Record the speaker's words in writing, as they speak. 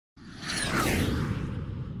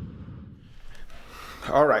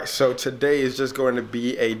All right, so today is just going to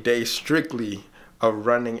be a day strictly of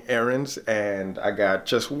running errands, and I got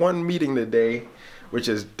just one meeting today, which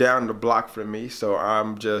is down the block from me. So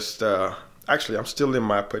I'm just actually I'm still in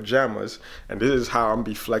my pajamas, and this is how I'm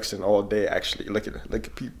be flexing all day. Actually, look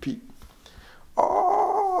at peep.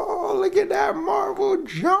 Oh, look at that marble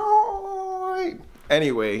joint.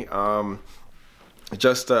 Anyway,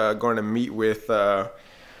 just going to meet with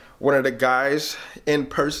one of the guys in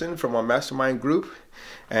person from our mastermind group,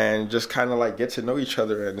 and just kind of like get to know each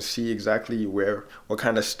other and see exactly what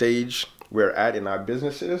kind of stage we're at in our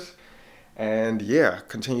businesses. And yeah,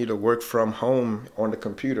 continue to work from home on the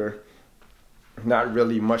computer. Not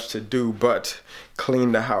really much to do but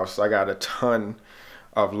clean the house. I got a ton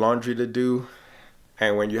of laundry to do,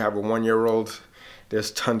 and when you have a 1-year-old,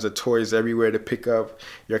 there's tons of toys everywhere to pick up.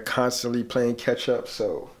 You're constantly playing catch up.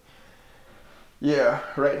 So yeah,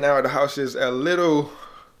 right now the house is a little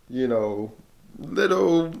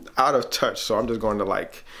out of touch, so I'm just going to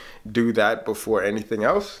like do that before anything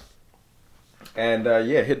else, and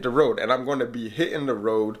yeah, hit the road. And I'm going to be hitting the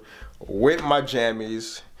road with my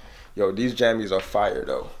jammies. Yo, these jammies are fire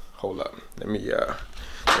though. Hold up, let me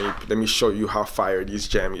show you how fire these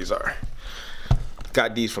jammies are.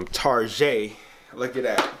 Got these from Target. Look at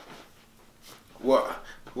that. What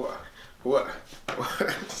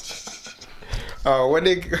what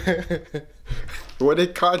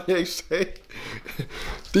did Kanye say?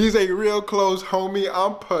 These ain't real clothes, homie.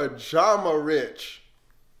 I'm pajama rich.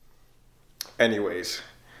 Anyways,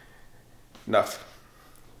 enough.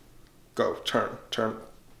 Go, turn.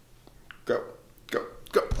 Go. Yo,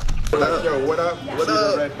 what up? What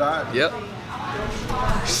up? Red dot? Yep.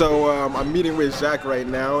 So I'm meeting with Zach right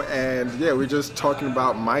now, and yeah, we're just talking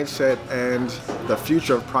about mindset and the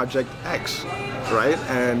future of Project X, right?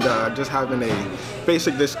 And just having a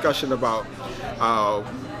basic discussion about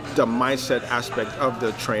the mindset aspect of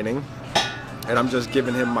the training, and I'm just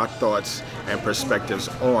giving him my thoughts and perspectives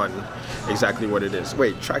on exactly what it is.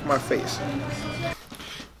 Wait, track my face.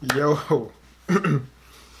 Yo.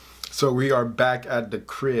 So we are back at the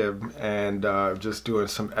crib, and just doing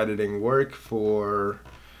some editing work for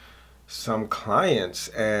some clients.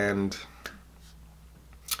 And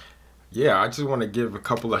yeah, I just want to give a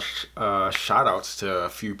couple of shout outs to a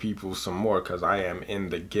few people some more, because I am in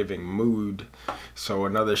the giving mood. So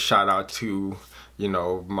another shout out to,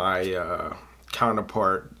 my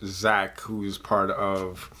counterpart, Zach, who's part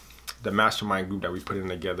of the mastermind group that we put in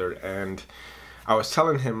together. And I was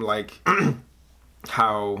telling him like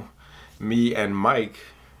how me and Mike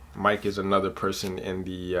is another person in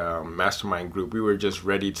the mastermind group. We were just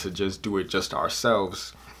ready to just do it just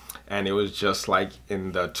ourselves. And it was just like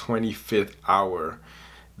in the 25th hour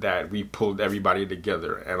that we pulled everybody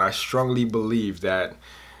together. And I strongly believe that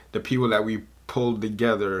the people that we pulled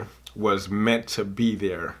together was meant to be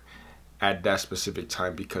there at that specific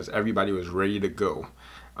time, because everybody was ready to go.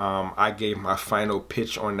 I gave my final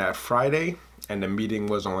pitch on that Friday, and the meeting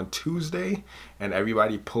was on Tuesday, and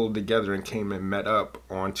everybody pulled together and came and met up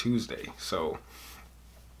on Tuesday. So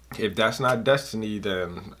if that's not destiny,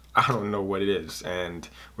 then I don't know what it is. And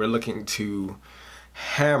we're looking to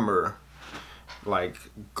hammer, like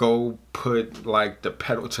go put like the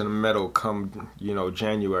pedal to the metal come,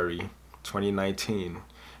 January 2019,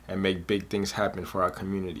 and make big things happen for our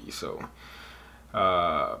community. So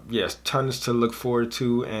yes, tons to look forward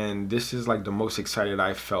to, and this is like the most excited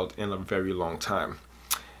I've felt in a very long time.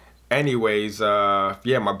 Anyways, yeah,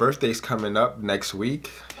 my birthday's coming up next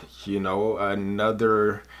week.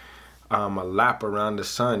 Another a lap around the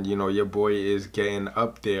sun. Your boy is getting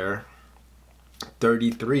up there.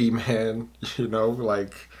 33, man.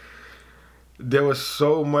 Like there was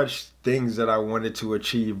so much things that I wanted to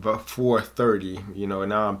achieve before 30.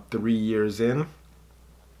 Now I'm 3 years in.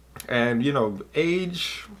 And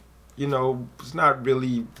age, it's not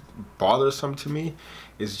really bothersome to me.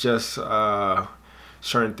 It's just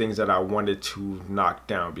certain things that I wanted to knock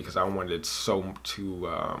down, because I wanted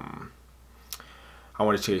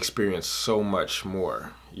to experience so much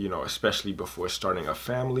more, especially before starting a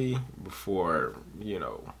family,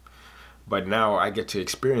 but now I get to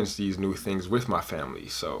experience these new things with my family.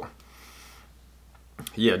 So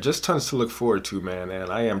yeah, just tons to look forward to, man.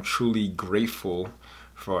 And I am truly grateful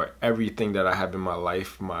for everything that I have in my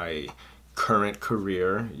life, my current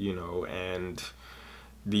career, and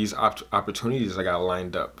these opportunities I got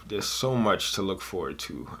lined up. There's so much to look forward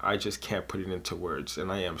to. I just can't put it into words.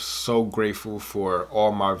 And I am so grateful for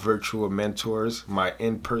all my virtual mentors, my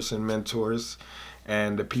in-person mentors,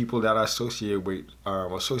 and the people that I associate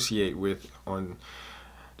with on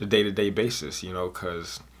the day-to-day basis,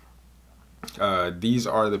 because these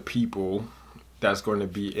are the people that's going to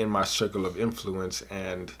be in my circle of influence,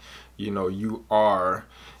 and you are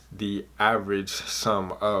the average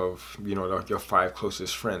sum of your 5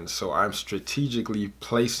 closest friends. So I'm strategically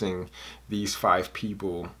placing these 5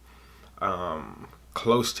 people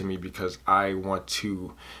close to me because I want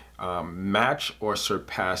to match or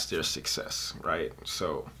surpass their success, right?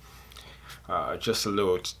 So just a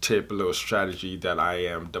little tip, a little strategy that I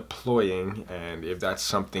am deploying, and if that's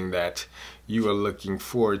something that you are looking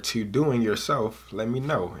forward to doing yourself, let me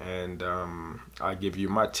know, and I'll give you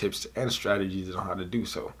my tips and strategies on how to do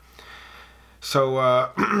so.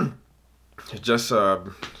 So just a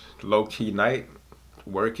low-key night,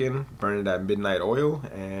 working, burning that midnight oil,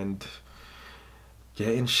 and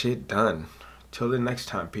getting shit done. Till the next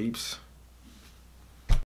time, peeps.